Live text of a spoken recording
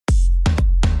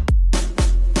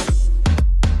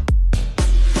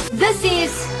This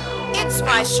is It's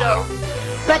my show.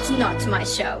 But Not My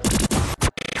Show.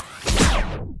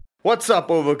 What's up,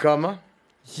 Overcomer?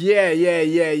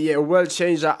 Yeah. World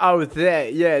changer out there.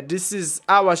 Yeah, this is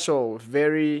our show.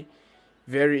 Very,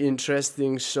 very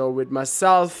interesting show with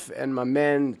myself and my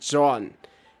man John.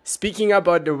 Speaking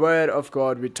about the word of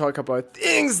God, we talk about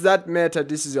things that matter.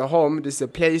 This is your home. This is a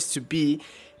place to be.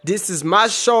 This is my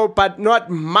show, but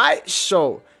not my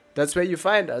show. That's where you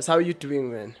find us. How are you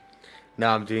doing, man?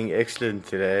 Now I'm doing excellent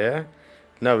today. Yeah?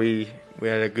 No, we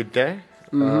had a good day.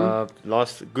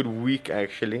 Last good week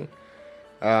actually.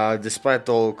 Despite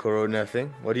the whole Corona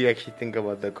thing, what do you actually think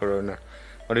about the Corona?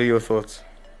 What are your thoughts?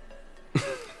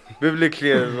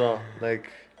 Biblically as well, like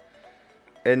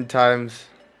end times.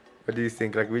 What do you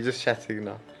think? Like we're just chatting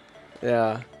now.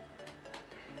 Yeah.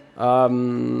 I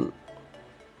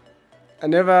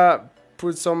never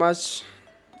put so much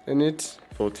in it.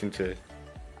 14 to it.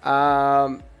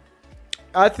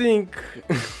 I think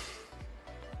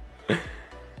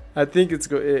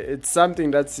it's something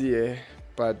that's here,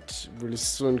 but will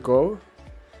soon go.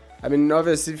 I mean,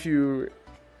 obviously, if you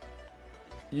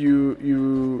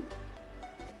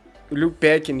look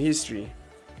back in history,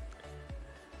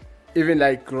 even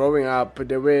like growing up,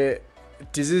 there were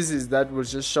diseases that will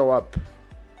just show up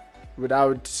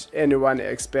without anyone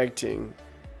expecting.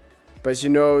 But you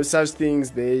know, such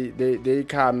things they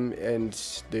come and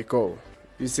they go.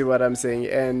 You see what I'm saying?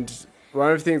 And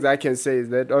one of the things I can say is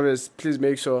that always please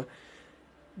make sure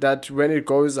that when it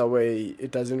goes away, it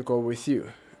doesn't go with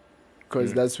you,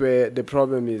 because that's where the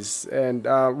problem is. And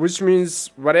which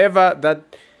means whatever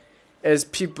that as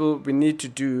people we need to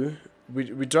do,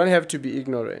 we don't have to be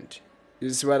ignorant.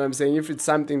 You see what I'm saying? If it's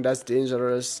something that's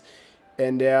dangerous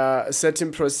and there are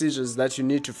certain procedures that you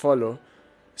need to follow,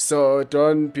 so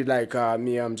don't be like,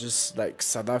 me, I'm just like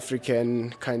South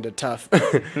African, kind of tough.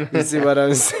 You see what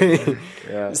I'm saying?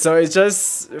 Yeah. So it's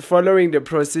just following the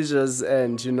procedures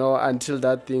and, you know, until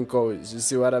that thing goes. You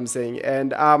see what I'm saying?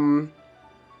 And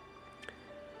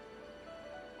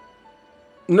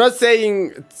not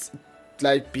saying it's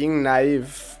like being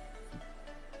naive,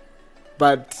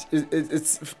 but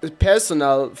it's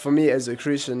personal for me as a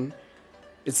Christian.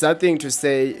 It's nothing to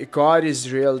say God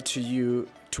is real to you.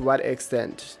 To what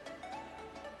extent?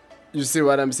 You see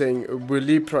what I'm saying? Will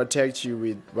He protect you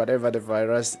with whatever the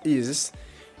virus is?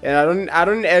 And I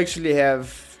don't actually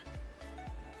have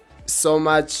so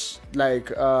much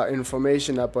like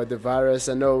information about the virus.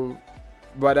 I know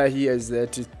what I hear is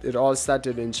that it all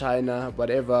started in China,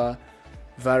 whatever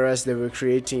virus they were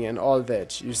creating and all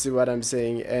that. You see what I'm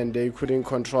saying? And they couldn't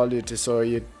control it, so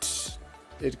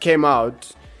it came out.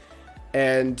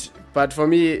 But for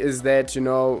me is that, you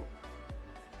know,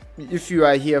 if you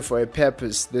are here for a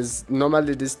purpose, there's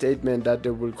normally this statement that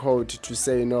they will quote to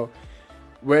say, you know,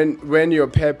 when your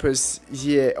purpose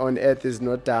here on earth is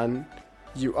not done,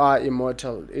 you are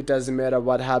immortal. It doesn't matter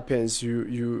what happens,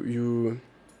 you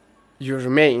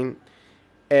remain.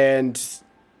 And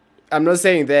I'm not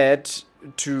saying that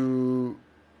to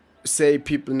say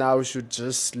people now should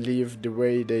just live the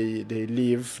way they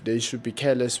live. They should be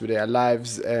careless with their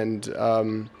lives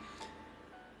and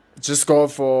just go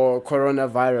for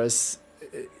coronavirus.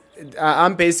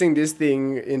 I'm basing this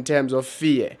thing in terms of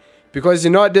fear, because, you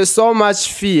know, there's so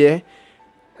much fear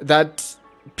that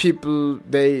people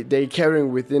they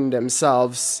carrying within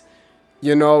themselves,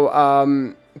 you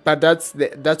know. But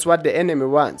that's what the enemy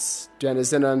wants. Do you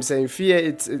understand what I'm saying? Fear,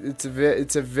 it's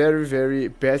a very, very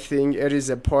bad thing. It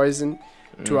is a poison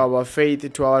to our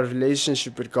faith, to our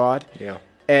relationship with God. Yeah.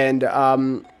 And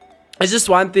it's just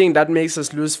one thing that makes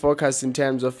us lose focus in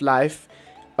terms of life.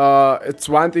 It's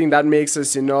one thing that makes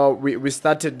us, you know, we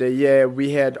started the year,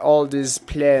 we had all these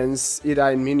plans, either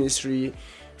in ministry,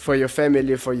 for your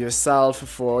family, for yourself,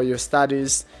 for your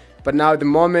studies. But now the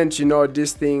moment, you know,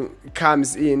 this thing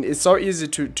comes in, it's so easy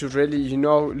to really, you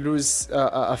know, lose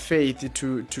a faith,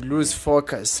 to lose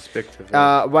focus.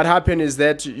 Yeah. What happened is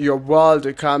that your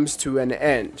world comes to an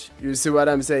end. You see what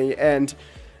I'm saying?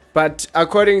 But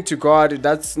according to God,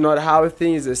 that's not how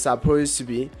things are supposed to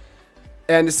be.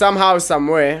 And somehow,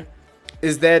 somewhere,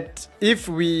 is that if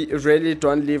we really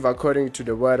don't live according to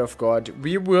the word of God,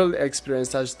 we will experience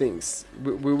such things.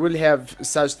 We will have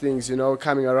such things, you know,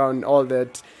 coming around, all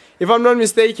that. If I'm not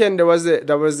mistaken, there was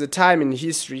a time in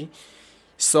history.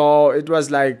 So it was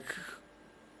like,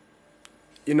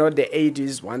 you know, the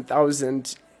 80s,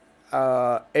 1000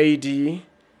 AD.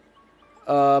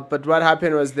 But what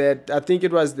happened was that I think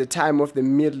it was the time of the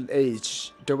Middle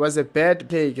Age. There was a bad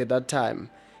plague at that time.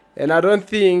 And I don't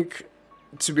think,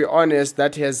 to be honest, there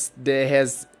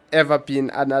has ever been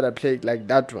another plague like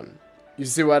that one. You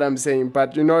see what I'm saying?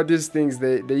 But these things,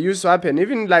 they used to happen.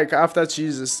 Even like after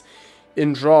Jesus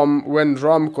in Rome, when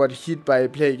Rome got hit by a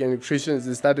plague and Christians,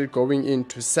 they started going in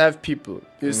to serve people.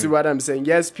 You see what I'm saying?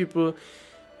 Yes, people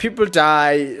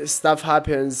die, stuff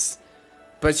happens.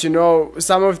 But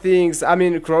some of things, I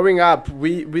mean, growing up,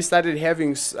 we started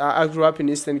having, I grew up in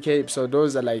Eastern Cape, so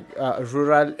those are like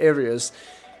rural areas.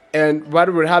 And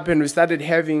what would happen, we started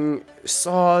having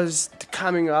sores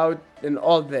coming out and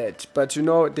all that. But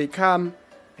they come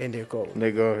and they go.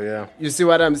 They go, yeah. You see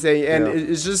what I'm saying? And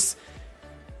it's just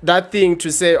that thing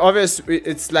to say, obviously,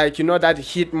 it's like, that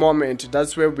heat moment,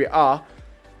 that's where we are.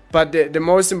 But the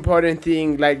most important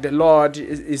thing, like the Lord,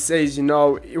 it says,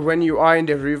 when you are in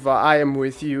the river, I am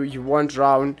with you, you won't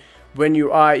drown. When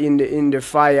you are in the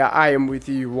fire, I am with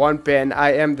you, you won't burn.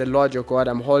 I am the Lord your God,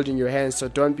 I'm holding your hand, so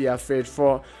don't be afraid,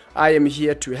 for I am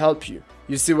here to help you.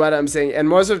 You see what I'm saying? And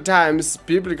most of the times,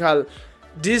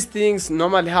 these things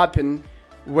normally happen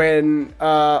when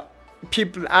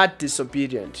people are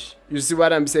disobedient. You see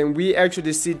what I'm saying? We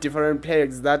actually see different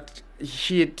plagues that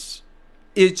hit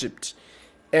Egypt.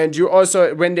 And you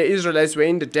also, when the Israelites were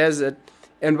in the desert,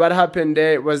 and what happened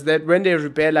there was that when they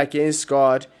rebelled against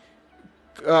God,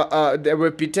 they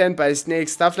were bitten by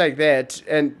snakes, stuff like that.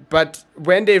 But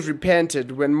when they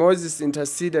repented, when Moses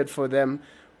interceded for them,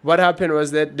 what happened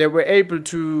was that they were able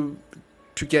to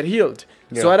get healed.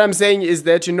 Yeah. So what I'm saying is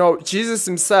that, Jesus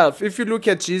himself, if you look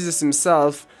at Jesus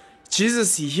himself,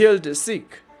 Jesus, he healed the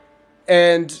sick.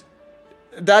 And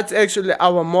that's actually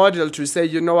our model to say,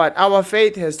 what, our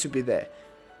faith has to be there.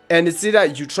 And it's either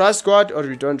you trust God or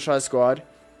you don't trust God.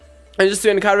 And just to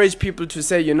encourage people to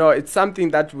say, it's something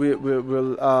that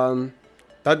will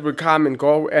come and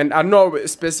go. And I know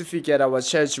specific at our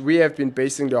church, we have been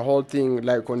basing the whole thing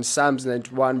like on Psalms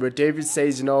 91, where David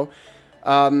says,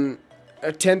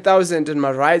 10,000 on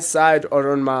my right side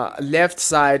or on my left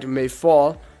side may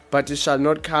fall, but it shall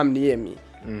not come near me.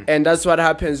 And that's what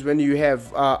happens when you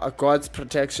have God's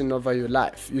protection over your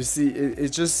life. You see,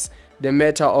 it's just the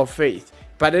matter of faith.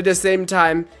 But at the same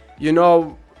time,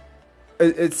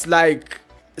 it's like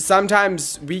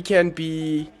sometimes we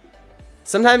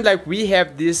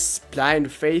have this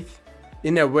blind faith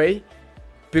in a way,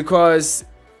 because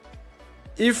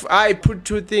if I put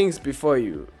two things before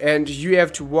you and you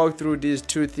have to walk through these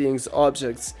two things,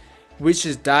 objects, which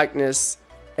is darkness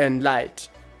and light,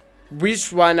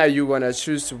 which one are you going to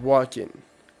choose to walk in?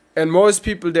 And most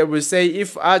people, they will say,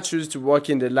 if I choose to walk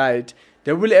in the light,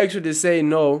 they will actually say,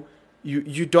 no,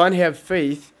 you don't have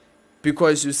faith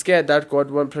because you're scared that God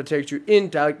won't protect you in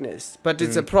darkness. But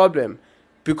it's a problem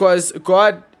because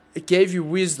God gave you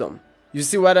wisdom. You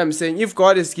see what I'm saying? If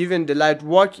God is given the light,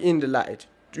 walk in the light.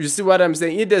 You see what I'm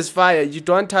saying? If there's fire, you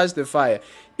don't touch the fire.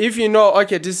 If you know,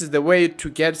 okay, this is the way to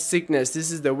get sickness,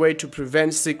 this is the way to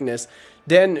prevent sickness,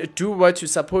 then do what you're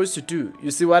supposed to do.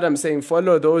 You see what I'm saying?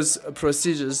 Follow those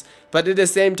procedures. But at the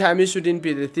same time, it shouldn't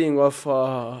be the thing of,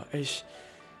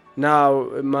 now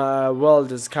my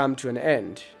world has come to an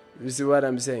end. You see what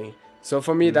I'm saying? So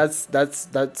for me, that's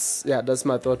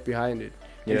my thought behind it.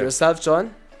 And yourself,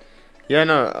 John? Yeah,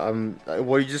 no.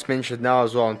 What you just mentioned now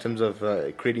as well in terms of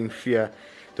creating fear,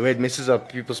 the way it messes up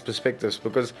people's perspectives,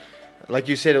 because, like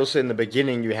you said, also in the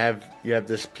beginning, you have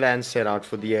this plan set out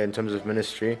for the year in terms of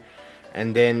ministry,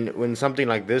 and then when something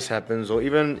like this happens, or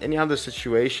even any other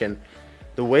situation,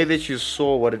 the way that you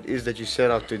saw what it is that you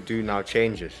set out to do now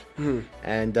changes.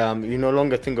 And you no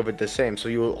longer think of it the same. So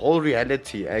your whole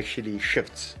reality actually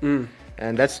shifts.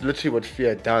 And that's literally what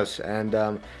fear does. And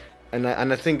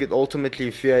I think it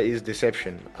ultimately, fear is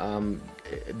deception.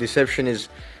 Deception is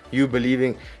you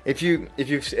believing. If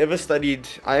you've ever studied,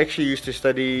 I actually used to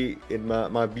study in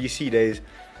my BC days,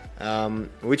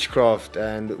 witchcraft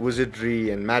and wizardry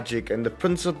and magic. And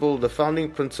the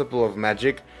founding principle of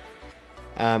magic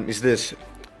is this: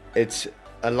 it's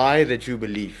a lie that you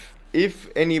believe. If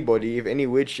any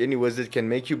witch, any wizard can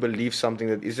make you believe something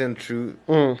that isn't true,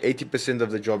 80%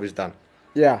 of the job is done.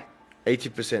 Yeah.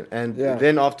 80%, and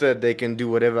then after they can do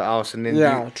whatever else, and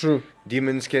then true.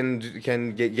 Demons can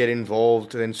get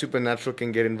involved, then supernatural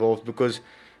can get involved, because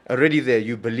already there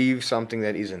you believe something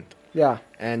that isn't. Yeah.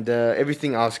 And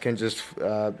everything else can just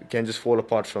fall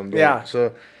apart from there. Yeah.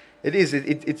 So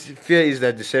it's fear is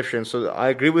that deception. So I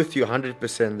agree with you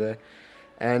 100% there.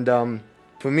 And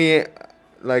for me,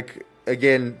 like,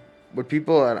 again, what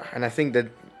people and I think that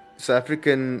South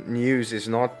African news is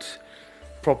not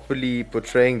properly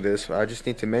portraying this. I just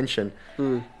need to mention,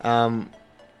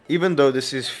 even though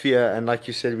this is fear, and like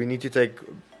you said, we need to take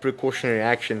precautionary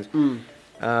actions.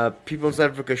 People in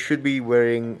South Africa should be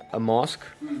wearing a mask.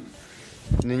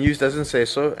 The news doesn't say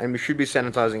so, and we should be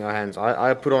sanitizing our hands.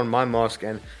 I put on my mask,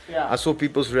 and I saw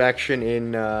people's reaction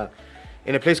in a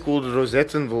place called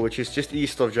Rosettenville, which is just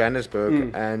east of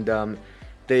Johannesburg, and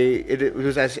it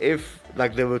was as if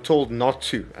like they were told not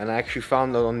to, and I actually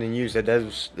found out on the news that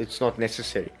it's not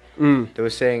necessary. They were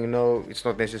saying no, it's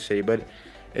not necessary, but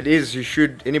it is. You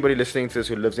should. Anybody listening to this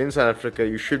who lives in South Africa,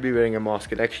 you should be wearing a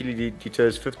mask. It actually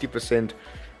deters 50%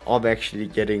 of actually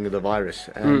getting the virus,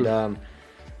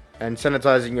 and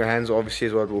sanitizing your hands obviously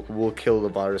is what will kill the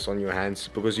virus on your hands,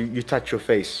 because you touch your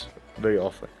face very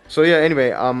often. So yeah, anyway,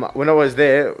 when I was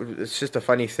there, it's just a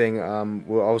funny thing.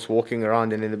 Where I was walking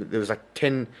around, and then there was like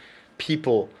 10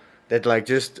 people that like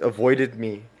just avoided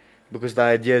me, because the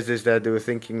idea is that they were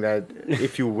thinking that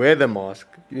if you wear the mask,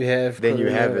 then you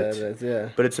have it. Yeah.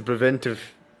 But it's a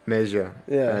preventive measure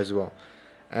as well.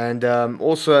 And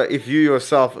also, if you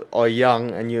yourself are young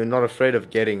and you're not afraid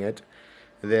of getting it,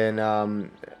 then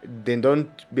don't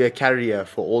be a carrier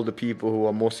for all the people who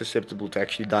are more susceptible to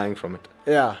actually dying from it.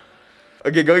 Yeah.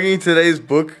 Okay, going into today's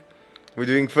book, we're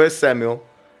doing 1 Samuel,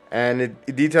 and it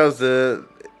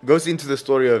goes into the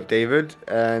story of David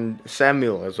and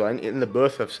Samuel as well, and in the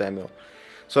birth of Samuel.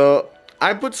 So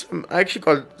I actually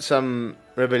got some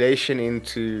revelation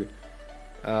into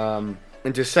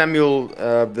Samuel,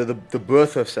 the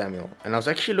birth of Samuel, and I was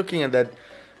actually looking at that.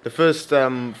 The first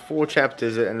 4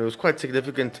 chapters, and it was quite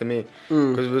significant to me,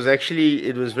 because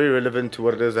it was very relevant to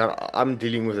what it is that I'm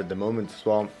dealing with at the moment as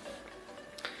well.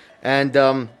 And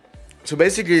so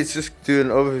basically, it's just do an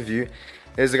overview.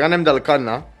 There's a guy named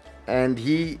Elkanah, and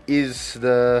he is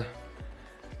the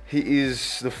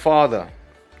father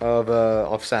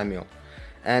of Samuel,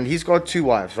 and he's got 2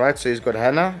 wives, right? So he's got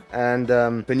Hannah and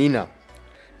Peninnah,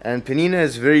 and Peninnah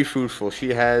is very fruitful. She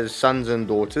has sons and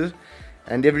daughters.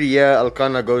 And every year,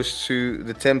 Elkanah goes to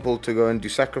the temple to go and do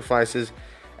sacrifices,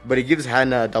 but he gives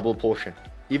Hannah a double portion,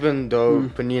 even though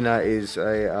Peninnah is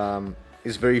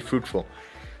very fruitful.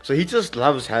 So he just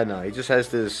loves Hannah. He just has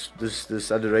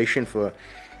this adoration for her,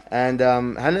 and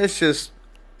Hannah is just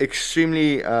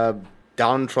extremely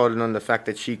downtrodden on the fact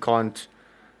that she can't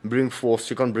bring forth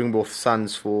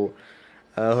sons for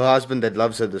her husband that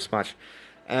loves her this much,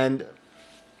 and.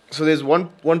 So there's one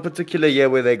particular year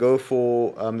where they go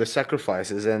for the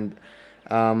sacrifices, and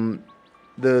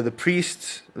the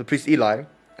priest Eli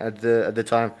at the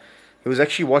time, he was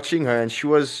actually watching her, and she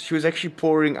was actually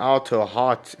pouring out her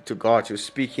heart to God. She was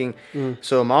speaking,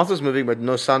 so her mouth was moving, but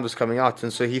no sound was coming out,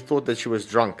 and so he thought that she was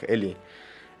drunk, Eli,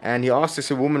 and he asked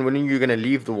this woman, "When are you going to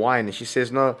leave the wine?" And she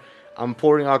says, "No, I'm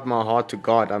pouring out my heart to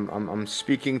God. I'm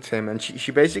speaking to Him." And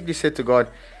she basically said to God,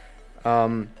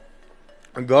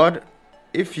 "God,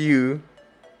 If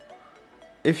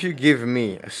you give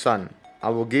me a son, I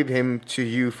will give him to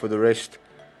you for the rest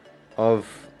of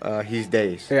his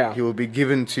days. Yeah. He will be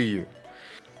given to you."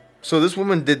 So this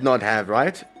woman did not have,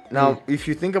 right? Now, if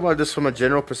you think about this from a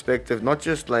general perspective, not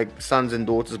just like sons and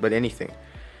daughters, but anything,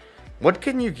 what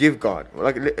can you give God?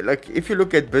 Like if you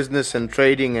look at business and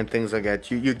trading and things like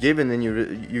that, you give and then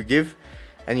you give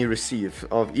and you receive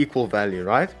of equal value,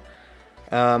 right?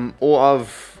 Or of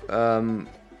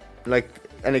like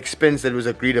an expense that was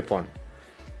agreed upon.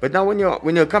 But now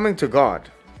when you're coming to God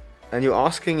and you're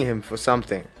asking Him for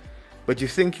something, but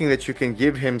you're thinking that you can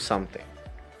give Him something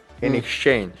in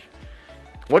exchange,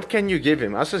 what can you give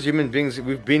Him? Us as human beings,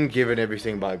 we've been given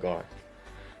everything by God.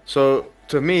 So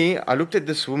to me, I looked at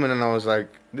this woman and I was like,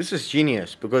 this is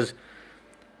genius, because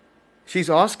she's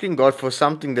asking God for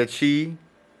something that she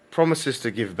promises to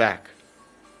give back.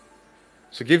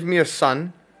 So give me a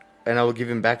son and I will give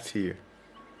him back to you.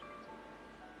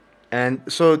 And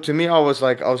so to me, I was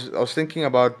thinking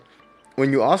about,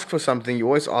 when you ask for something, you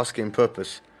always ask in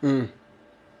purpose.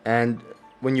 And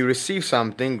when you receive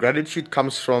something, gratitude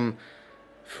comes from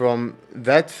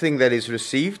that thing that is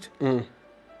received,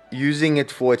 using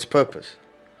it for its purpose.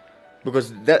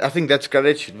 Because I think that's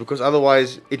gratitude. Because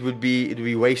otherwise, it would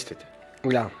be wasted.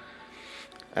 Yeah.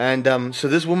 And so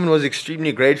this woman was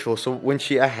extremely grateful. So when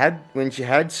she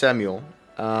had Samuel,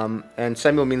 and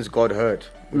Samuel means God heard,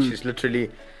 which is literally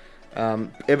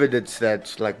evidence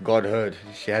that like God heard.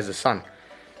 She has a son,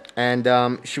 and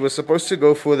she was supposed to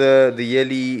go for the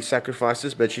yearly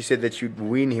sacrifices, but she said that she'd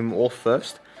wean him off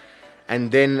first,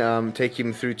 and then take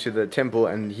him through to the temple,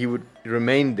 and he would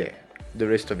remain there the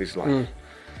rest of his life.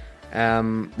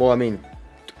 Well, I mean,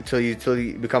 till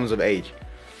he becomes of age,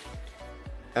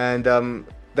 and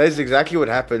that is exactly what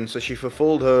happened. So she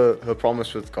fulfilled her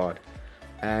promise with God,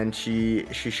 and she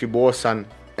bore a son,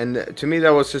 and to me that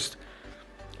was just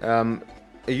a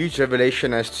huge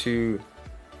revelation as to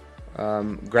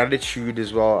gratitude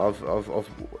as well, of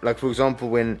like, for example,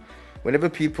 whenever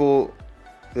people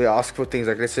they ask for things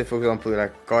like, let's say for example,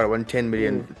 like, God, I want 10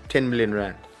 million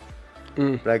rand.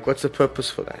 Like, what's the purpose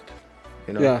for that?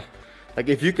 You know? Yeah. Like,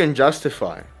 if you can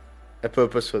justify a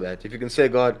purpose for that, if you can say,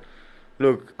 God,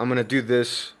 look, I'm gonna do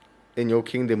this in your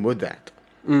kingdom with that.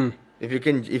 If you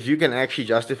can actually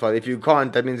justify it. If you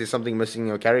can't, that means there's something missing in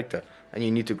your character and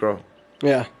you need to grow.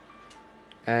 Yeah.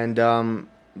 And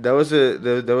there was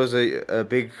a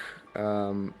big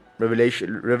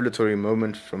revelatory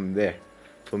moment from there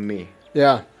for me.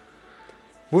 Yeah.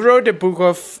 Who wrote the book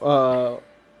of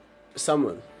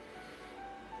Samuel?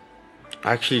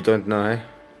 I actually don't know.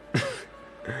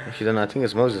 Actually don't know. I think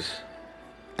it's Moses.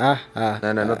 No,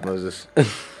 not Moses.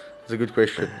 It's a good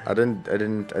question. I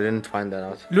didn't find that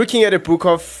out. Looking at the book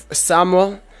of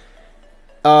Samuel,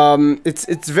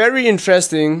 it's very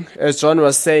interesting, as John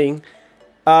was saying.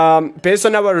 Based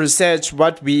on our research,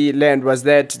 what we learned was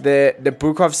that the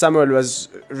book of Samuel was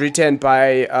written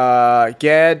by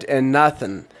Gad and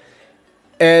Nathan.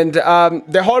 And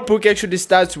the whole book actually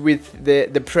starts with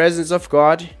the presence of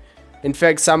God. In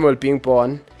fact, Samuel being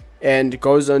born, and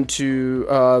goes on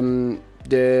to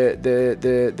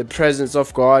the presence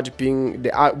of God being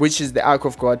which is the ark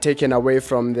of God taken away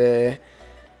from the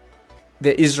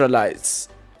Israelites.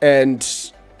 And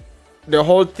the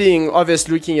whole thing,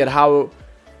 obviously looking at how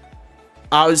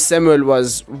Samuel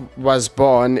was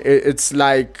born, it's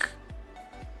like,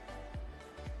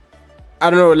 I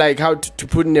don't know, like how to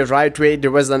put in the right way. There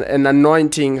was an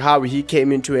anointing how he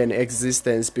came into an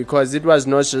existence, because it was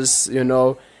not just,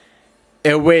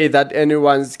 a way that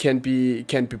anyone can be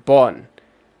born.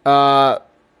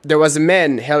 There was a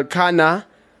man, Elkanah,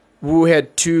 who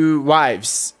had 2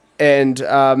 wives, and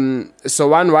so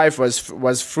one wife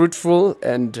was fruitful,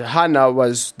 and Hannah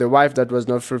was the wife that was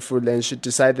not fruitful, and she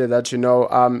decided that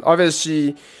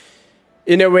obviously,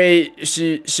 in a way,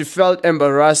 she felt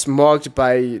embarrassed, mocked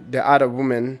by the other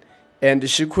woman, and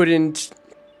she couldn't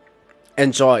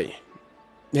enjoy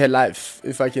her life,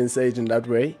 if I can say it in that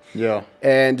way. Yeah.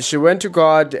 And she went to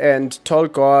God and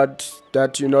told God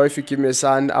that, if you give me a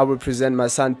son, I will present my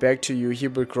son back to you. He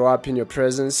will grow up in your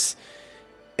presence.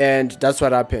 And that's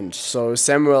what happened. So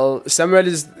Samuel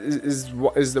is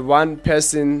the one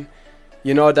person,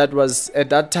 that was at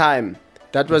that time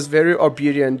that was very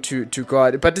obedient to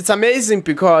God. But it's amazing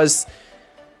because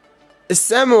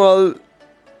Samuel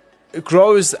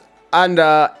grows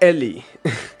under Eli.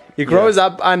 He grows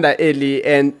up under Eli,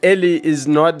 and Eli is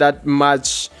not that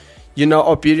much,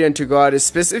 obedient to God. It's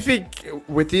specific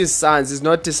with his sons. He's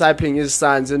not discipling his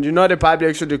sons. And the Bible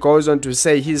actually goes on to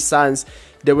say his sons,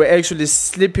 they were actually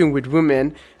sleeping with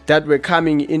women that were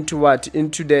coming into what?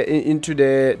 Into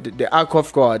the ark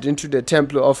of God, into the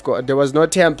temple of God. There was no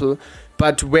temple,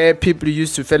 but where people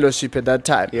used to fellowship at that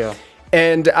time. Yeah.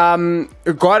 And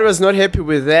God was not happy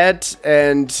with that,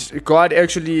 and God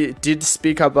actually did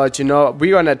speak about, I'm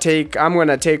gonna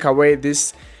take away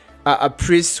this a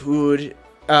priesthood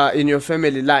in your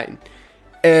family line.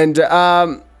 And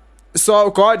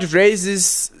so God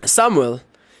raises Samuel,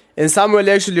 and Samuel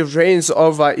actually reigns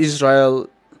over Israel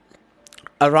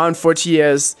around 40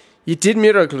 years. He did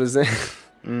miracles.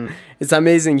 It's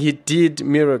amazing. He did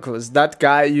miracles. That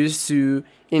guy used to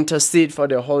intercede for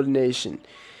the whole nation.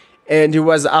 And he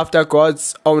was after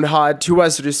God's own heart. He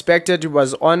was respected. He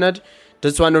was honored.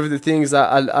 That's one of the things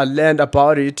I learned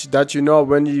about it, that,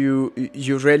 when you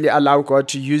really allow God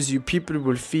to use you, people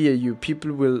will fear you.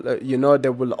 People will, they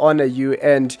will honor you.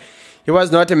 And he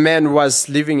was not a man who was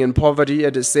living in poverty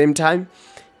at the same time.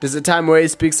 There's a time where he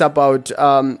speaks about,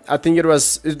 I think it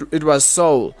was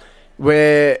Saul,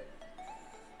 where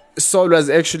Saul was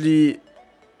actually,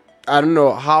 I don't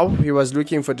know how, he was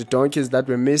looking for the donkeys that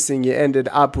were missing. He ended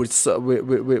up with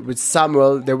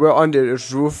Samuel. They were on the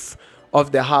roof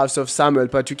of the house of Samuel,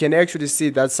 but you can actually see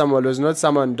that Samuel was not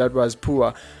someone that was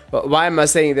poor. But why am I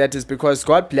saying that? Is because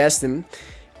God blessed him.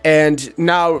 And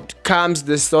now comes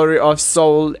the story of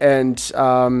Saul, and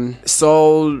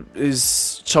Saul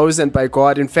is chosen by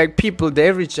God. In fact, people,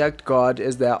 they reject God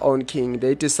as their own king.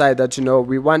 They decide that,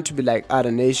 we want to be like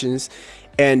other nations,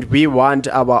 and we want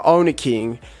our own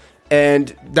king.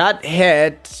 And that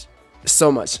hurt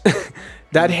so much.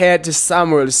 That hurt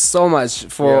Samuel so much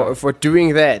for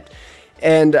doing that.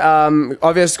 And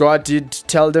obviously God did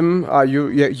tell them,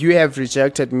 you have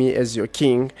rejected me as your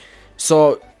king.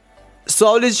 So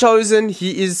Saul is chosen,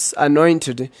 he is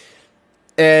anointed.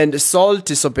 And Saul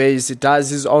disobeys. He does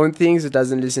his own things. He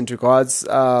doesn't listen to God's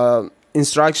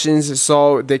instructions.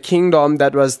 So the kingdom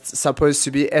that was supposed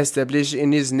to be established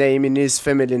in his name, in his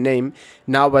family name,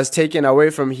 now was taken away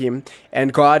from him.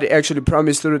 And God actually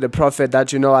promised through the prophet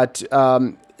that,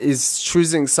 is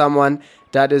choosing someone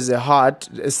that is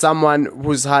someone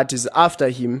whose heart is after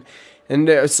him.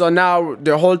 And so now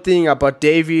the whole thing about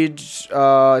David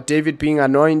being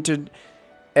anointed,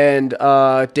 and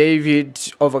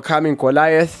David overcoming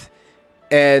Goliath,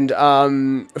 and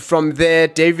from there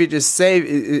David is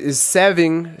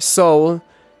serving Saul,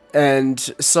 and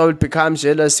Saul becomes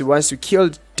jealous. He wants to kill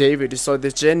David. So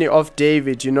the journey of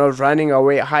David, running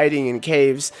away, hiding in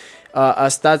caves,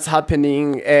 starts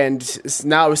happening, and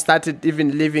now started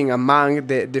even living among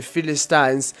the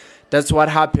Philistines. That's what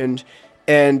happened.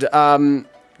 And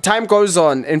time goes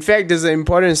on. In fact, there's an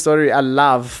important story I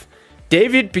love.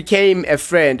 David became a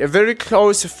friend, a very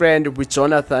close friend with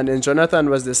Jonathan, and Jonathan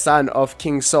was the son of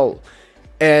King Saul.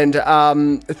 And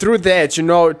through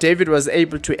that, David was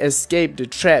able to escape the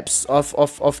traps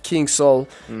of King Saul.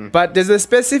 But there's a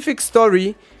specific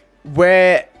story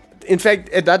where, in fact,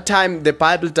 at that time, the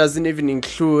Bible doesn't even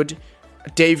include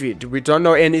David. We don't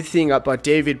know anything about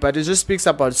David, but it just speaks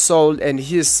about Saul and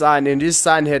his son. And his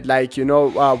son had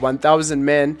 1,000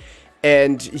 men.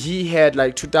 And he had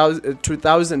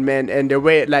 2,000 men, and they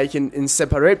were in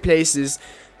separate places.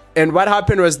 And what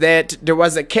happened was that there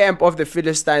was a camp of the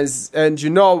Philistines, and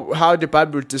how the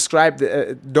Bible described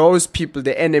those people,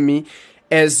 the enemy,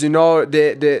 as they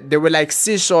were like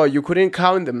seashore. You couldn't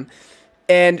count them.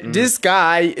 And this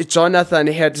guy Jonathan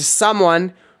had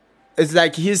someone, it's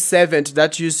like his servant,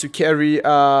 that used to carry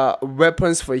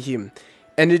weapons for him.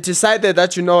 And he decided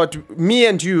that, me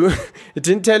and you, he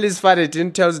didn't tell his father, he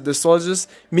didn't tell the soldiers,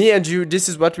 me and you, this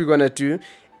is what we're going to do.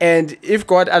 And if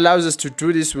God allows us to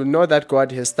do this, we'll know that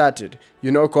God has started.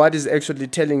 God is actually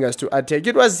telling us to attack.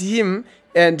 It was him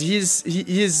and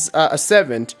his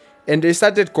servant, and they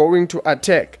started going to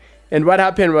attack. And what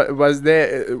happened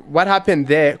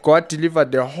there, God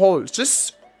delivered the whole,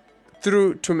 just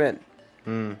through 2 men.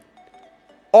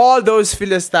 All those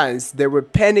Philistines, they were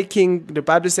panicking. The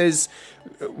Bible says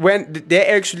when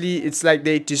it's like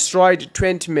they destroyed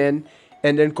 20 men,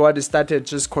 and then God started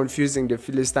just confusing the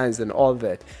Philistines and all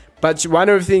that. But one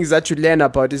of the things that you learn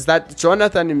about is that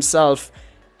Jonathan himself,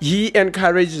 he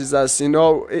encourages us,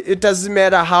 it doesn't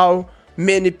matter how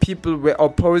many people were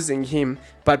opposing him,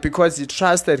 but because he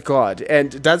trusted God.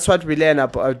 And that's what we learn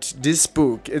about this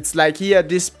book. It's like he had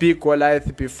this big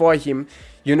Goliath before him,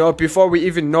 before we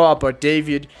even know about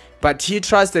David, but he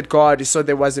trusted God, so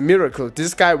there was a miracle.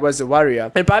 This guy was a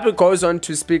warrior. And the Bible goes on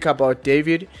to speak about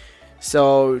David.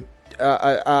 So,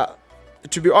 to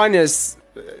be honest,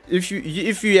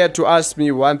 if you had to ask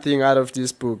me one thing out of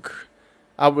this book,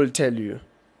 I will tell you,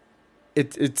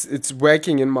 it's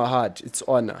working in my heart. It's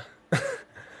honor.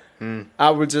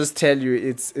 I will just tell you,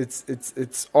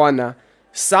 it's honor.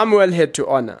 Samuel had to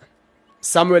honor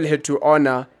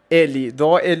Eli,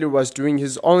 though Eli was doing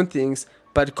his own things,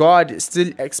 but God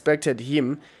still expected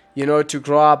him, to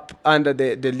grow up under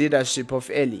the leadership of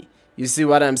Eli. You see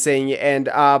what I'm saying? And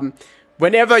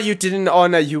whenever you didn't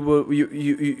honor,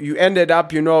 you ended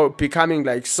up, becoming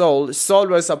like Saul. Saul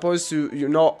was supposed to,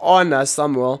 honor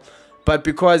Samuel, but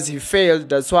because he failed,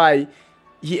 that's why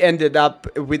he ended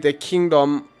up with a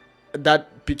kingdom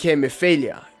that became a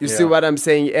failure. You see what I'm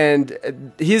saying?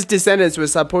 And his descendants were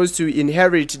supposed to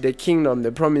inherit the kingdom,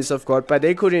 the promise of God, but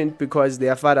they couldn't because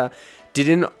their father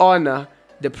didn't honor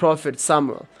the prophet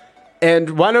Samuel.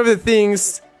 And one of the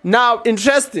things, now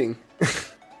interesting,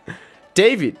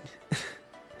 David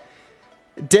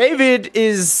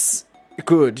is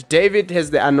good. David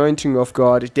has the anointing of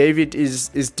God. David is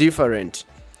different,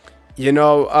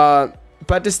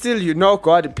 but still,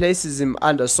 God places him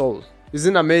under Saul.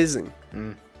 Isn't amazing?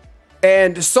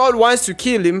 And Saul wants to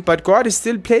kill him, but God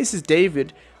still places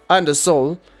David under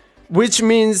Saul, which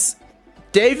means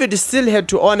David still had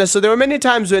to honor. So there were many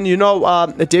times when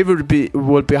David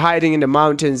would be hiding in the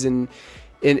mountains, in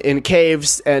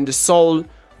caves, and Saul,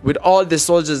 with all the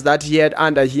soldiers that he had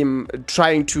under him,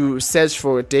 trying to search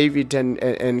for David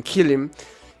and kill him.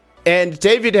 And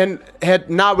David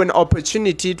had now an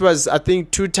opportunity. It was, I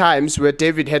think, 2 times where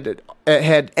David had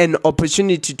an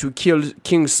opportunity to kill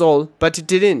King Saul, but he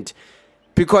didn't,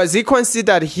 because he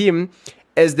considered him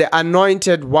as the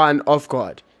anointed one of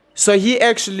God. So he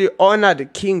actually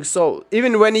honored King Saul,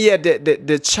 even when he had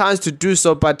the chance to do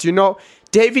so. But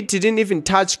David didn't even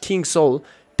touch King Saul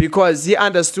because he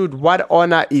understood what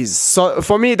honor is. So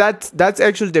for me, that's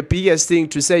actually the biggest thing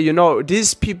to say.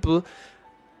 These people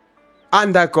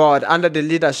under God, under the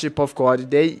leadership of God,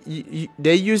 they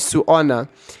used to honor.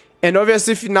 And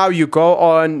obviously, if now you go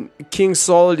on, King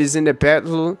Saul is in the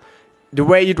battle. The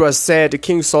way it was said,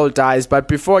 King Saul dies. But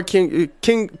before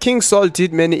King Saul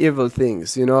did many evil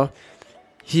things,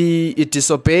 He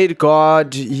disobeyed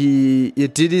God. He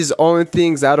did his own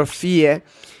things out of fear.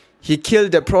 He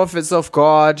killed the prophets of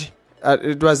God.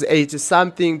 it was 80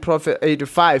 something, Prophet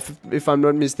 85, if I'm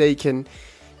not mistaken.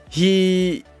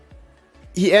 He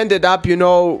ended up,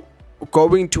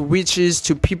 going to witches,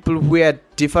 to people who had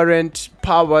different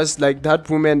powers, like that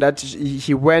woman that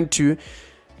he went to,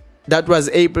 that was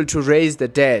able to raise the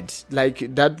dead,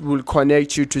 like that will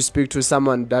connect you to speak to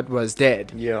someone that was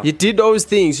dead. Yeah. He did those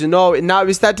things, Now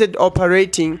we started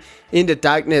operating in the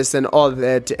darkness and all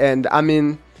that. And I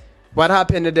mean, what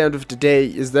happened at the end of the day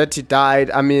is that he died.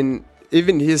 I mean,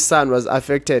 even his son was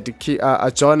affected,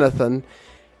 Jonathan.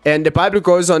 And the Bible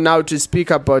goes on now to speak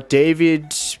about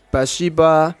David,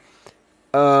 Bathsheba,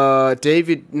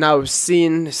 David now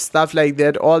sin, stuff like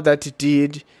that, all that he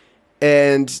did.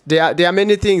 And there are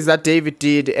many things that David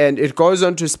did, and it goes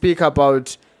on to speak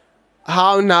about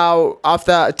how now,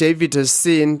 after David has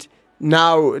sinned,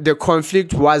 now the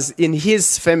conflict was in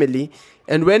his family.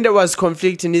 And when there was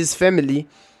conflict in his family,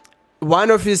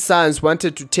 one of his sons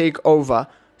wanted to take over.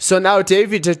 So now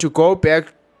David had to go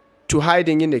back to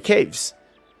hiding in the caves.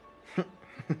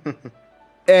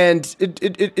 And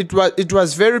it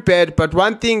was very bad. But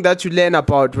one thing that you learn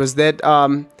about was that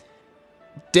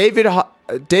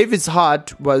David's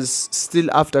heart was still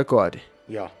after God.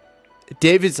 Yeah.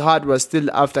 David's heart was still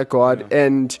after God, Yeah.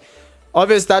 and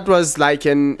obviously that was like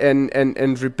an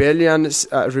rebellion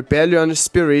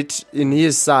spirit in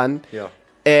his son. Yeah.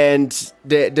 And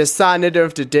the son at the end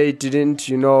of the day didn't,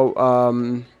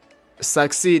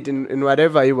 succeed in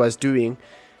whatever he was doing.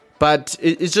 But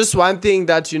it's just one thing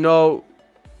that,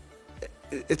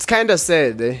 it's kind of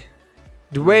sad.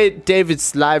 The way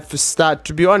David's life starts,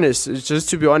 to be honest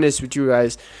with you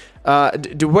guys,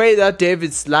 the way that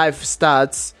David's life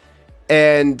starts,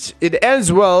 and it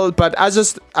ends well, but I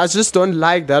just don't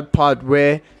like that part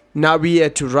where now we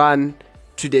had to run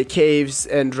to the caves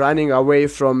and running away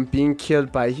from being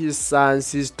killed by his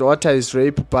sons. His daughter is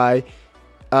raped by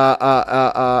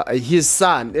his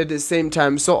son at the same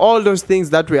time. So all those things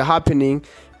that were happening,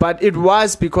 but it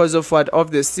was because of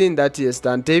the sin that he has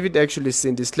done. David actually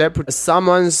sinned. He slept with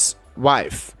someone's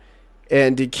wife,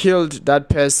 and he killed that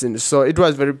person. So it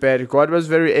was very bad. God was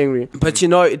very angry. But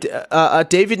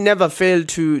David never failed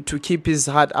to keep his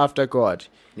heart after God.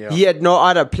 Yeah. He had no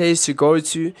other place to go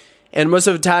to, and most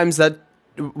of the times that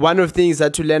one of the things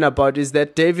that to learn about is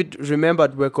that David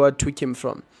remembered where God took him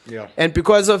from. Yeah. And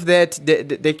because of that,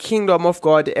 the kingdom of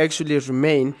God actually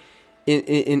remained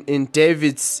in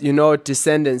David's,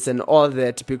 descendants and all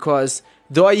that, because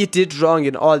though he did wrong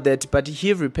and all that, but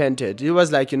he repented. He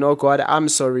was like, God, I'm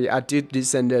sorry, I did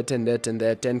this and that and that and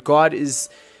that. And God is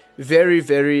very,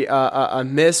 very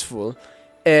merciful.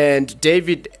 And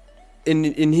David,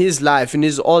 in his life, in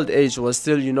his old age, was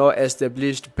still,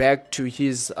 established back to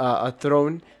his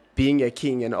throne, being a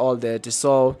king and all that.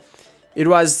 So it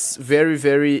was very,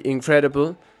 very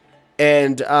incredible.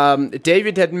 And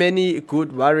David had many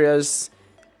good warriors.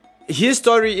 His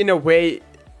story, in a way,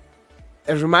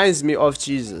 it reminds me of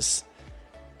Jesus.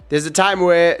 There's a time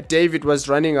where David was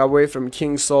running away from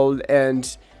King Saul,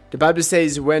 and the Bible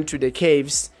says he went to the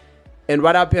caves. And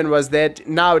what happened was that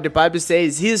now the Bible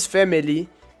says his family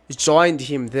joined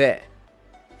him there.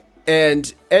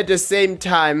 And at the same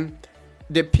time,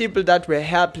 the people that were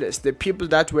helpless, the people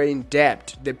that were in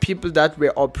debt, the people that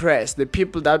were oppressed, the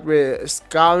people that were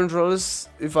scoundrels,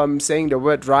 if I'm saying the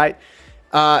word right,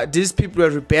 these people were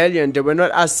rebellion. They were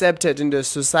not accepted in the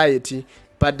society.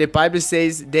 But the Bible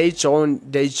says they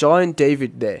joined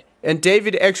David there. And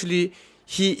David actually,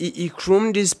 he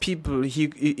groomed these people.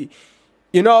 They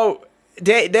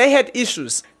had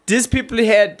issues. These people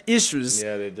had issues.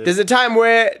 Yeah, they did. There's a time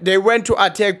where they went to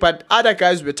attack, but other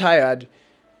guys were tired.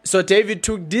 So David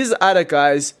took these other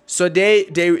guys. So they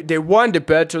won the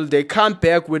battle. They come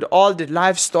back with all the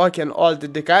livestock and all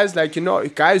the guys like,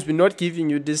 guys, we're not giving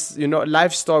you this,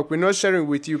 livestock. We're not sharing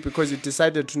with you because you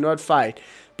decided to not fight.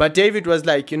 But David was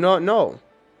like, no,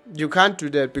 you can't do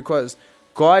that because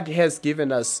God has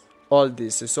given us all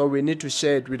this. So we need to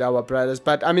share it with our brothers.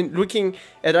 But I mean, looking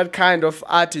at that kind of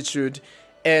attitude,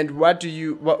 and what do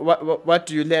you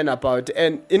learn about?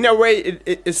 And in a way,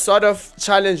 it sort of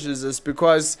challenges us,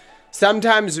 because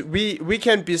sometimes we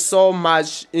can be so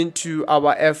much into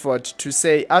our effort to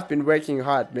say, I've been working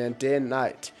hard, man, day and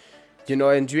night,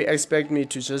 and you expect me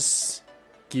to just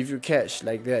give you cash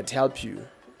like that, help you.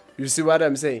 You see what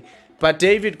I'm saying? But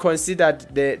David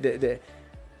considered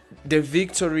the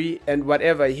victory and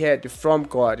whatever he had from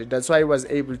God. That's why he was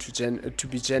able to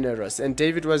be generous. And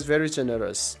David was very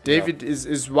generous. David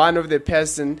is one of the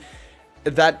person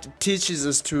that teaches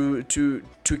us to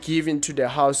give into the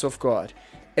house of God.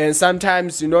 And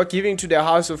sometimes, giving to the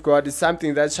house of God is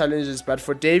something that challenges. But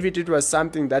for David, it was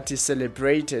something that he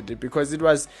celebrated because it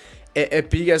was a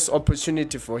biggest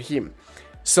opportunity for him.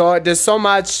 So there's so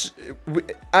much,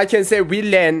 I can say, we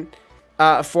learn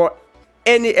for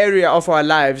any area of our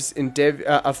lives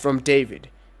from David.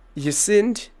 He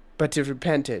sinned, but he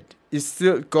repented. He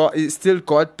still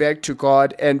got back to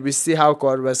God, and we see how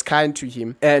God was kind to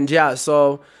him. And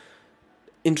so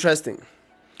interesting.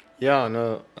 Yeah,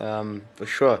 no, for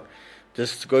sure.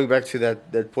 Just going back to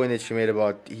that point that you made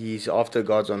about he's after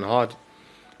God's own heart.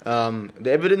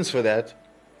 The evidence for that,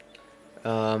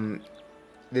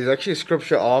 there's actually a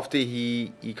scripture after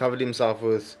he covered himself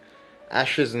with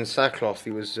ashes and sackcloth.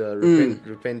 He was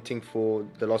repenting for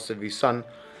the loss of his son.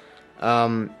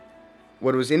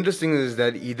 What was interesting is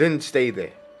that he didn't stay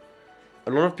there.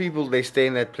 A lot of people, they stay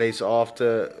in that place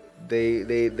after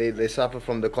they suffer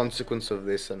from the consequence of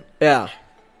their sin. Yeah.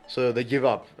 So they give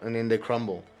up and then they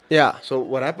crumble. Yeah. So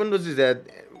what happened was is that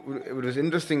what was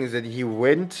interesting is that he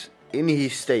went in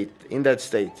that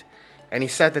state, and he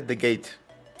sat at the gate.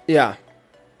 Yeah.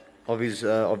 Of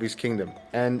his kingdom.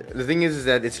 And the thing is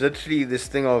that it's literally this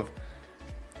thing of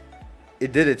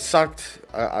it sucked.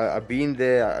 I've been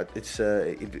there.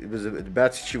 It was a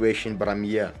bad situation, but I'm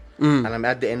here, and I'm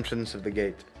at the entrance of the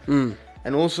gate.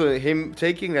 And also him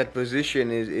taking that position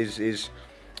is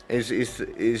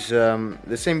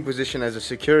the same position as a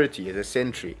security, as a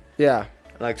sentry. Yeah.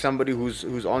 Like somebody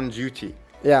who's on duty.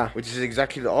 Yeah. Which is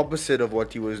exactly the opposite of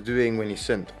what he was doing when he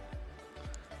sinned.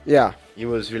 Yeah. He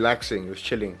was relaxing. He was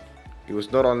chilling. He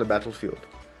was not on the battlefield.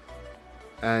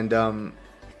 And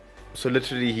so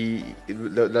literally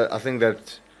I think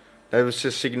that was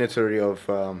just signatory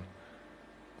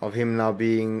of him now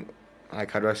being,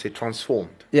 like, how do I say,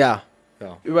 transformed. Yeah.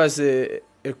 Yeah. He was a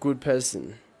good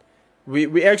person.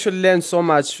 We actually learned so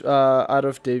much out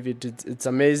of David. It's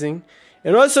amazing.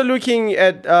 And also looking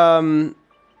at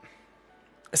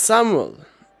Samuel.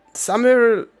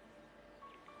 Samuel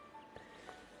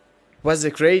was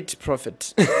a great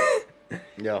prophet.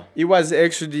 Yeah. He was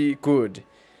actually good.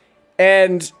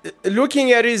 And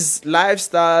looking at his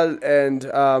lifestyle and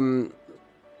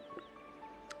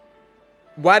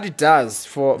what it does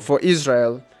for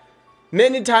Israel,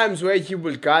 many times where he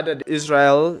will gather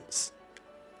Israel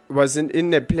was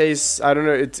in a place, I don't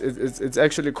know, it's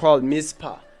actually called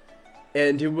Mizpah.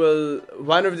 And he will,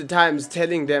 one of the times,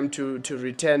 telling them to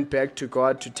return back to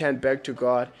God, to turn back to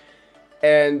God.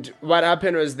 And what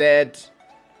happened was that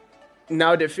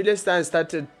now the Philistines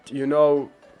started,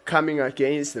 coming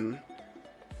against them.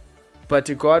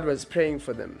 But God was praying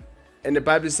for them. And the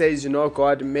Bible says,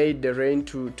 God made the rain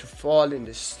to fall in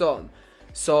the storm.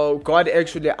 So God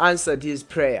actually answered his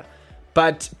prayer.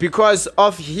 But because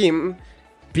of him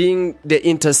being the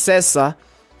intercessor,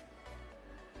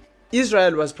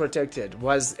 Israel was protected,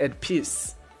 was at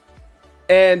peace.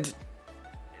 And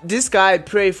this guy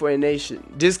prayed for a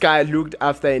nation. This guy looked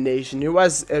after a nation. He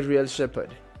was a real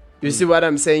shepherd. You see what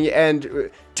I'm saying?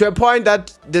 And to a point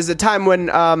that there's a time when,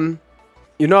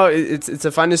 it's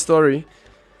a funny story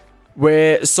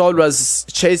where Saul was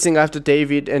chasing after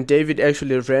David, and David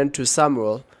actually ran to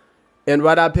Samuel. And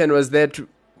what happened was that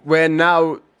when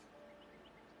now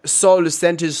Saul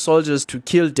sent his soldiers to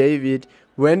kill David,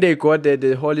 when they got there,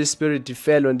 the Holy Spirit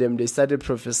fell on them. They started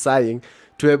prophesying.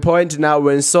 To a point now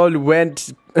when Saul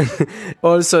went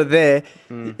also there,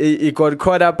 he got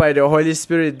caught up by the Holy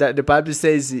Spirit. That the Bible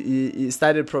says he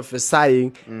started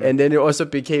prophesying, and then he also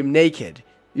became naked.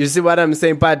 You see what I'm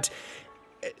saying? But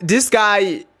this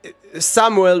guy,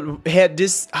 Samuel, had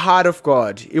this heart of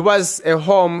God. It was a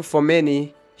home for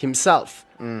many himself.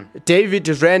 David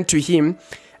ran to him.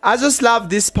 I just love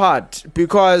this part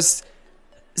because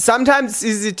sometimes it's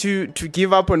easy to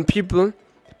give up on people.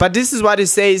 But this is what it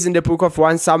says in the book of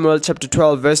 1 Samuel chapter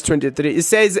 12 verse 23. It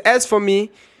says, "As for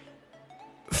me,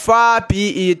 far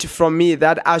be it from me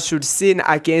that I should sin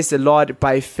against the Lord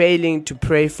by failing to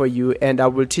pray for you, and I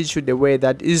will teach you the way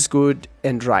that is good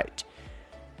and right."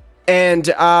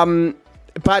 And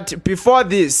but before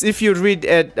this, if you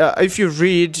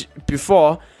read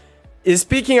before, it's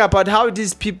speaking about how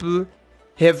these people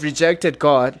have rejected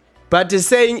God. But it's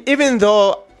saying, even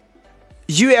though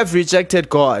you have rejected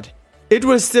God, it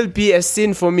will still be a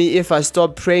sin for me if I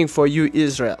stop praying for you,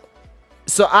 Israel.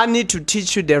 So I need to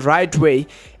teach you the right way.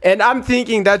 And I'm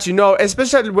thinking that,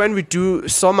 especially when we do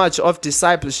so much of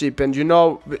discipleship and,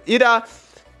 either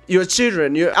your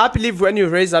children, I believe when you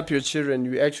raise up your children,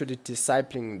 you're actually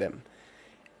discipling them.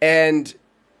 And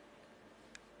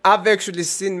I've actually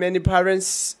seen many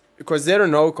parents, because they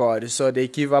don't know God, so they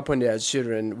give up on their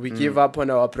children. We give up on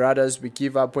our brothers. We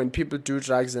give up when people do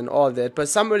drugs and all that. But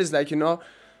somebody's like,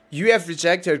 you have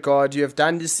rejected God, you have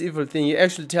done this evil thing. He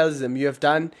actually tells them, you have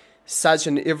done such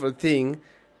an evil thing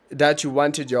that you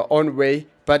wanted your own way.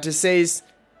 But he says,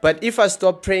 but if I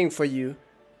stop praying for you,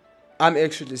 I'm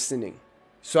actually sinning.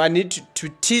 So I need to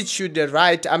teach you the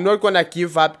right. I'm not going to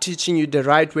give up teaching you the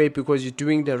right way because you're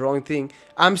doing the wrong thing.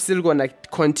 I'm still going to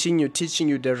continue teaching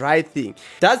you the right thing.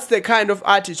 That's the kind of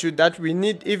attitude that we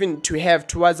need even to have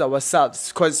towards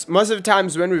ourselves. Because most of the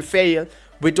times when we fail,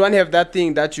 we don't have that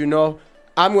thing that,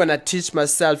 I'm going to teach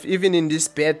myself, even in this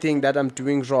bad thing that I'm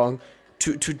doing wrong,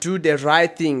 to do the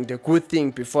right thing, the good thing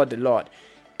before the Lord.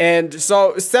 And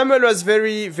so Samuel was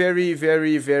very, very,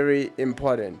 very, very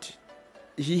important.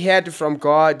 He had from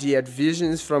God, he had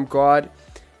visions from God.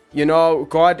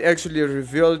 God actually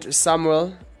revealed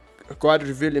Samuel. God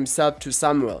revealed himself to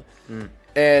Samuel.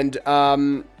 And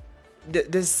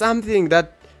there's something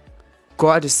that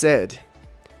God said.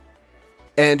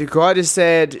 And God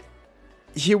said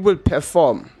he will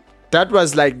perform. That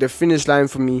was like the finish line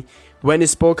for me when he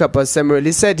spoke about Samuel.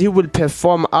 He said he will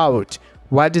perform out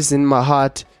what is in my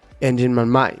heart and in my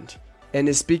mind. And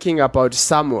he's speaking about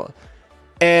Samuel.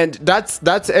 And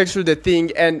that's actually the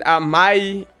thing. And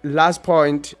my last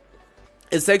point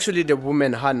is actually the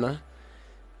woman Hannah.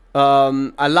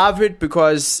 I love it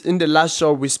because in the last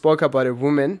show we spoke about a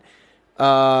woman,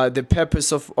 the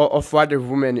purpose of what a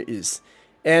woman is.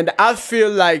 And I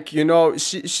feel like,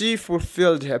 she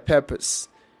fulfilled her purpose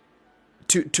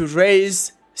to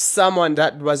raise someone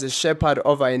that was a shepherd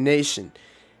over a nation.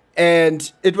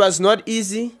 And it was not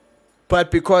easy. But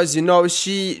because,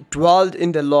 she dwelled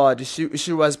in the Lord,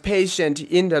 she was patient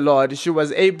in the Lord, she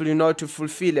was able, to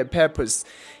fulfill a purpose.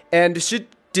 And she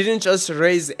didn't just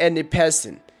raise any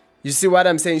person. You see what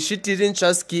I'm saying? She didn't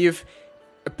just give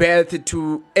birth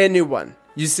to anyone.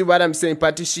 You see what I'm saying?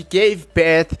 But she gave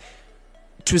birth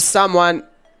to someone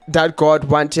that God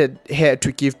wanted her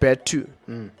to give birth to.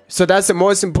 So that's the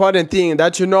most important thing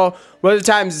that, most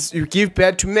times you give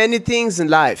birth to many things in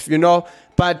life,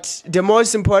 But the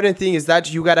most important thing is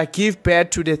that you gotta give birth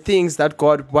to the things that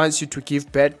God wants you to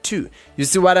give birth to. You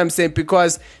see what I'm saying?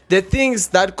 Because the things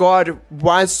that God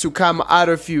wants to come out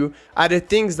of you are the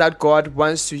things that God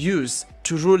wants to use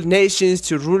to rule nations,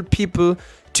 to rule people,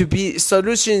 to be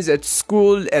solutions at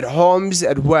school, at homes,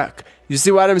 at work. You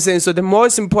see what I'm saying? So the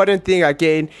most important thing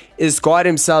again is God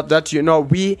himself, that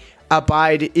we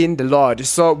abide in the Lord.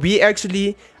 So we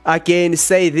actually again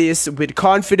say this with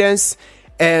confidence.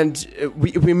 And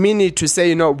we mean it to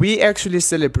say, we actually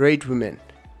celebrate women.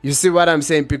 You see what I'm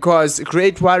saying? Because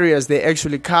great warriors, they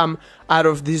actually come out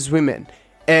of these women.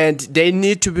 And they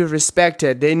need to be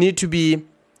respected. They need to be...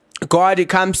 God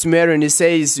comes to Mary and he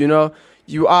says,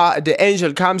 the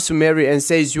angel comes to Mary and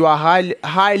says, you are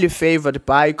highly favored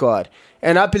by God.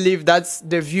 And I believe that's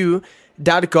the view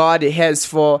that God has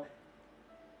for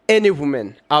any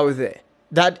woman out there.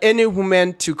 That any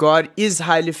woman to God is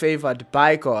highly favored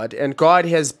by God, and God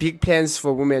has big plans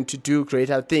for women to do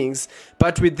greater things.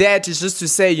 But with that, it's just to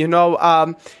say,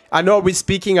 I know we're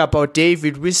speaking about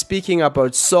David, we're speaking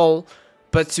about Saul,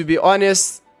 but to be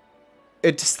honest,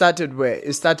 it started where?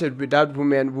 It started with that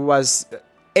woman who was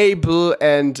able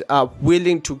and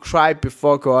willing to cry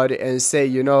before God and say,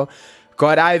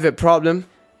 God, I have a problem.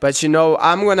 But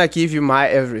I'm going to give you my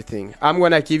everything. I'm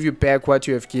going to give you back what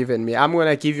you have given me. I'm going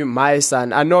to give you my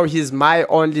son. I know he's my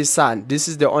only son. This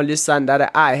is the only son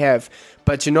that I have.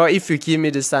 But if you give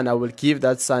me the son, I will give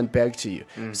that son back to you.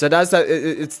 So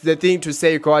it's the thing to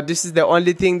say, God, this is the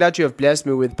only thing that you have blessed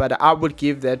me with, but I will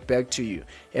give that back to you.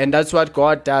 And that's what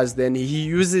God does. Then he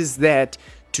uses that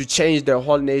to change the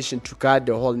whole nation, to guide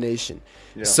the whole nation.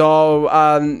 Yeah. So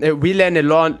we learn a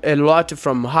lot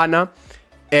from Hannah.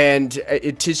 And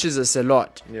it teaches us a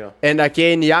lot. Yeah. And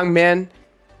again, young men,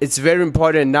 it's very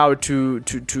important now to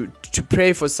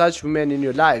pray for such women in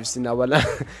your lives, in our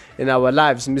lives.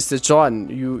 Mr. John,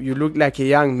 you look like a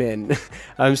young man.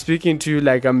 I'm speaking to you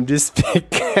like I'm this big.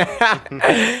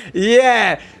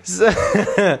 Yeah. So,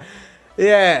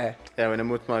 yeah. Yeah, when I'm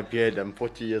with my beard, I'm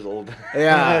 40 years old.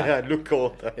 Yeah. I look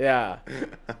older. Yeah.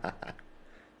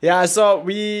 Yeah, so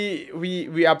we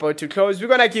are about to close. We're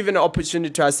going to give an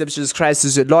opportunity to accept Jesus Christ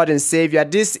as your Lord and Savior.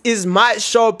 This is my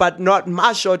show, but not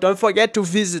my show. Don't forget to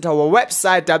visit our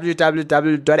website,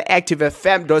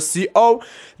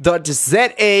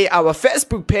 www.activefm.co.za, our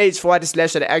Facebook page,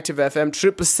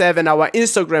 /ActiveFM777, our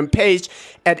Instagram page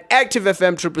at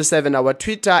ActiveFM777, our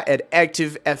Twitter at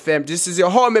ActiveFM. This is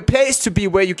your home, a place to be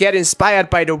where you get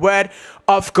inspired by the Word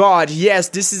of God. Yes,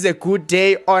 this is a good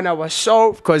day on our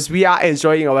show because we are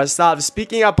enjoying ourselves.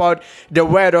 Speaking about the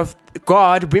Word of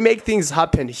God, we make things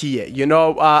happen here.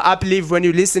 I believe when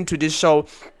you listen to this show,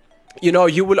 you know,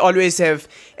 you will always have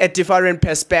a different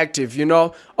perspective, you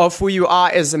know, of who you are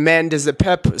as a man. There's a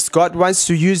purpose. God wants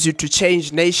to use you to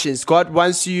change nations. God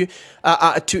wants you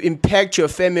to impact your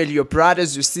family, your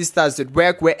brothers, your sisters at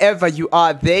work, wherever you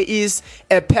are. There is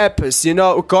a purpose, you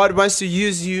know. God wants to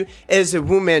use you as a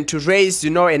woman to raise, you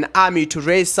know, an army, to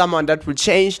raise someone that will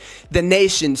change the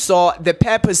nation. So the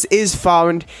purpose is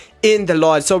found in the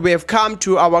Lord. So we have come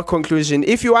to our conclusion.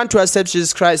 If you want to accept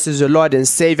Jesus Christ as your Lord and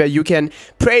Savior, you can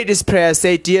pray this prayer.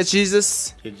 Say, Dear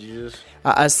Jesus, Dear Jesus,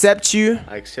 I accept you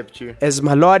I accept you as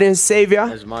my Lord and Savior.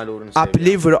 as my Lord and I Savior.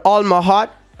 believe with all my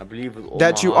heart I believe with all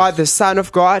that my you heart are the Son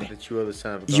of God. that you are the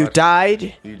Son of God. You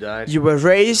died, You died. you were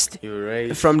raised You were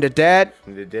raised from the dead,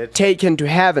 from the dead, taken to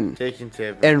heaven. taken to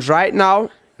heaven. And right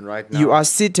now, And right now, you are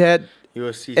seated you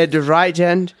are seated at the right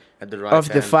hand at the right of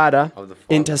the hand Father, of the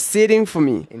Father, interceding for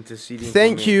me. interceding for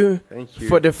Thank me. you Thank you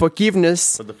for the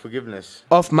forgiveness for the forgiveness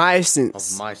of my sins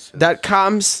of my sins that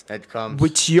comes that comes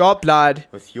with your blood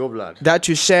with your blood that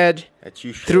you shed that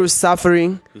you shed through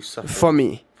suffering through suffering for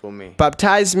me. For me.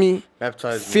 Baptize me,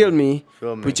 Baptize fill me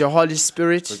fill me with your Holy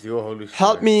Spirit. with your Holy Spirit.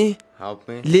 Help me Help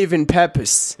me live in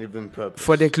purpose live in purpose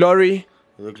for the glory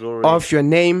for the glory of your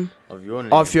name, of your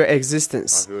name, of your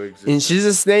existence. of your In existence.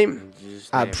 Jesus' name, In Jesus'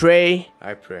 I name, pray.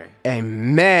 I pray.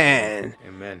 Amen.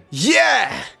 Amen.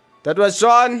 Yeah! That was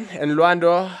John and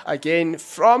Luando again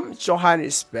from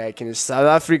Johannesburg in South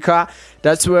Africa.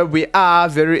 That's where we are.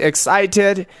 Very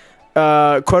excited.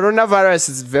 Coronavirus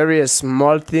is very a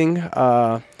small thing.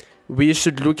 We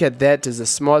should look at that as a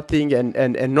small thing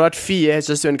and not fear.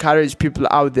 Just to encourage people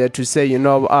out there to say, you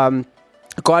know,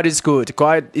 God is good.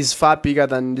 God is far bigger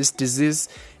than this disease,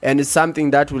 and it's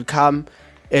something that will come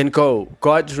and go.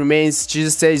 God remains.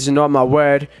 Jesus says, you know, my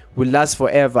word will last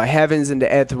forever. Heavens and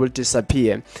the earth will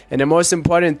disappear. And the most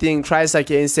important thing, Christ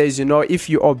again says, you know, if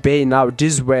you obey now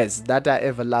these words that are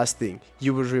everlasting,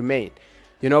 you will remain.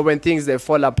 You know, when things they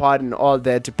fall apart and all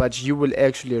that, but you will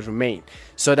actually remain.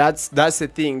 So that's the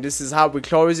thing. This is how we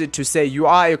close it, to say you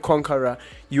are a conqueror,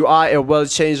 you are a world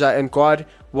changer, and God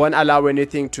won't allow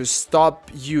anything to stop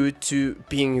you to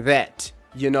being that.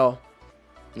 You know.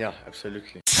 Yeah,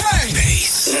 absolutely.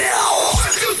 Bass. Now,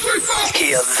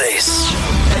 hear this.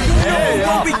 Hey,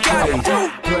 what we gotta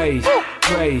do? Praise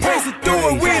it, do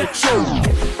it with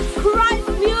you. Christ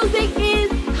music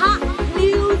is hot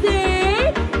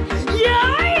music.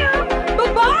 Yeah,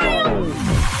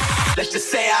 bye-bye. Let's just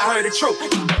say I heard the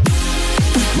truth.